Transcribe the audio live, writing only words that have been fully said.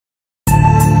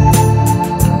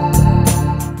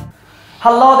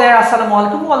Hello there, Assalamu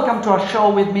alaikum. Welcome to our show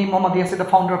with me, Mohammad Yasir, the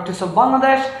founder of TESOL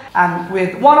Bangladesh, and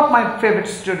with one of my favorite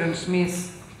students,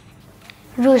 Miss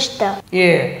RUSHDA.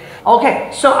 Yeah. Okay,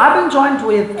 so I've been joined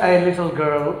with a little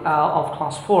girl of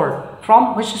class 4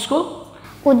 from which school?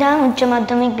 Udang Uccha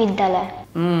Madhyamik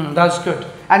Bidyalaya. That's good.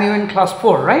 And you're in class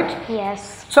 4, right?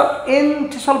 Yes. So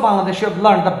in TESOL Bangladesh, you have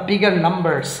learned the bigger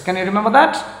numbers. Can you remember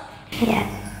that?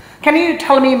 Yes. Can you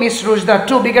tell me, Miss RUSHDA,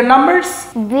 two bigger numbers?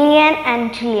 Billion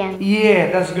and trillion.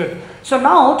 Yeah, that's good. So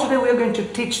now today we are going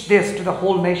to teach this to the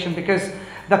whole nation because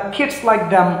the kids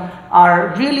like them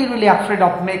are really afraid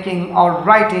of making or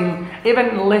writing,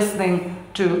 even listening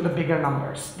to the bigger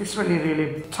numbers. This is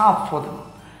really tough for them.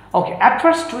 Okay, at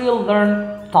first we'll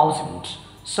learn 1000.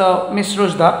 So Miss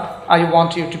RUSHDA, I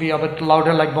want you to be a bit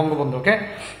louder like Bangabandhu,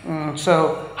 okay?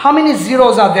 So how many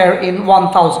zeros are there in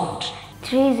 1000?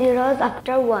 3 zeros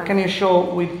after 1. Can you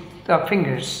show with the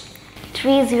fingers?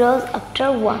 3 zeros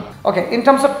after 1. Okay, in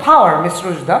terms of power, Miss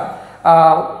RUSHDA,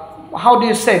 how do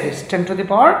you say this? 10 to the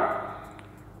power?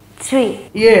 3.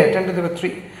 Yeah, 10 to the power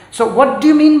 3. So what do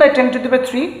you mean by 10 to the power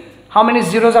 3? How many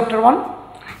zeros after 1?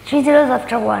 3 zeros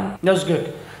after 1. That's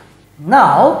good.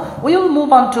 Now, we will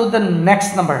move on to the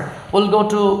next number. We'll go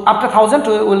to, after 1000,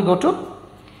 we'll go to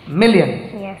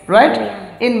million. Yes. Right?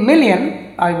 Million. In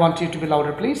million, I want you to be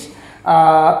louder, please.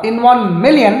 In 1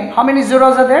 million, how many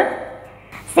zeros are there?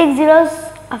 6 zeros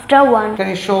after 1. Can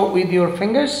you show with your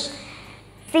fingers?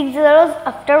 6 zeros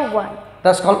after 1.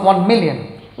 That's called 1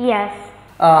 million. Yes.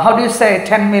 How do you say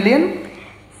 10 million?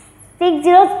 6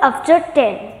 zeros after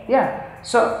 10. Yeah.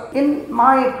 So in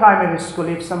my primary school,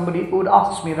 if somebody would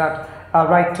ask me that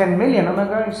write 10 million, oh my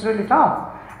God, it's really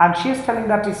tough. And she is telling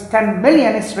that it's 10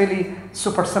 million is really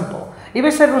super simple. If I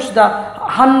say RUSHDA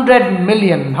 100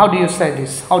 million, how do you say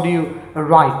this? How do you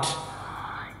write?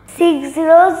 6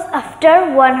 zeros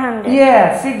after 100.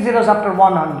 Yeah, 6 zeros after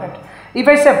 100. If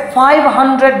I say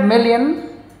 500 million,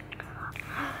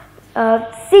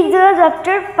 6 zeros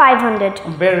after 500.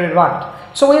 very right.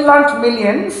 So we learned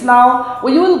millions. Now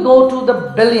we will go to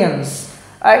the billions.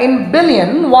 In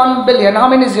billion, 1 billion, how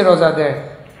many zeros are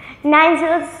there? 9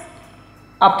 zeros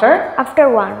after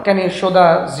 1. Can you show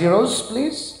the zeros,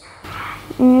 please?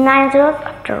 9 zeros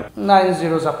after 9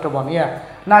 zeros after 1. Yeah,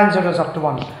 9 zeros after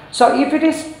 1. So if it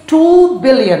is 2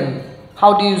 billion,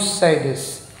 how do you say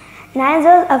this? 9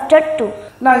 zeros after 2.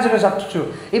 9 zeros after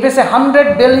 2. If I say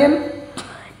 100 billion,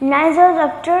 9 zeros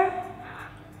after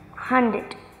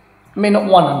 100. mean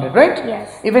 100, right?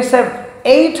 Yes. If I say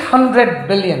 800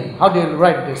 billion, how do you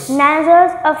write this? 9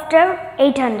 zeros after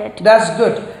 800. That's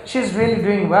good. She's really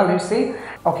doing well, you see.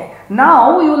 Okay,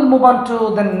 now we will move on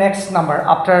to the next number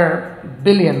after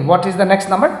billion. What is the next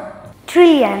number?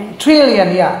 Trillion.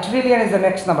 Trillion, yeah. Trillion is the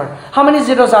next number. How many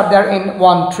zeros are there in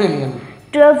 1 trillion?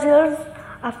 12 zeros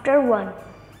after 1.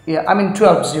 Yeah, I mean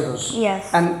 12 zeros. Yes.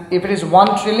 And if it is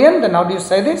 1 trillion, then how do you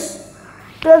say this?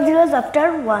 12 zeros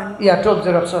after 1. Yeah, 12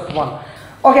 zeros after 1.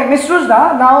 Okay, Miss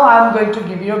RUSHDA, now I am going to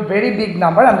give you a very big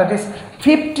number, and that is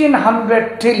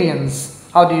 1500 trillions.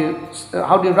 How do you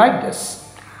write this?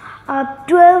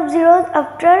 12 zeros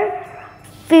after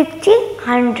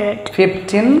 1500.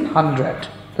 1500.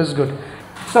 That's good.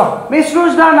 So, Miss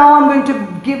RUSHDA, now I'm going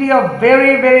to give you a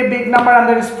very big number, and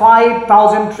that is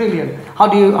 5000 trillion. How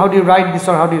do you write this,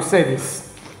 or how do you say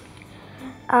this?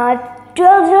 12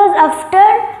 zeros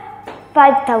after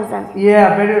 5000.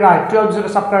 Yeah, very right. 12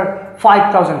 zeros after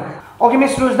 5000. Okay,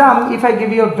 Miss RUSHDA, if I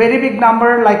give you a very big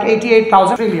number like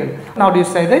 88,000 trillion, now do you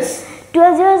say this?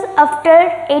 12 zeros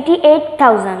after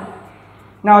 88,000.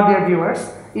 Now, dear viewers,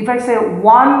 if I say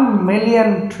 1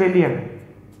 million trillion,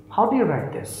 how do you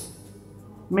write this?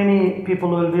 Many people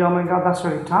will be, oh my God, that's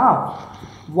very tough.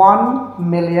 1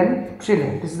 million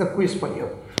trillion. This is the quiz for you.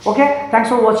 Okay, thanks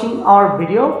for watching our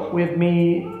video with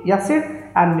me,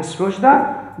 Yasir, and Miss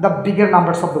RUSHDA, the bigger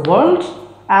numbers of the world.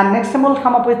 And next time we'll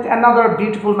come up with another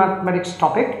beautiful mathematics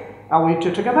topic. We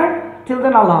two together. Till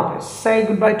then, Allah Hafiz. Say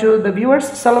goodbye to the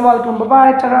viewers. Assalamu alaikum.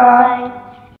 Bye-bye. Ta-ra. Bye.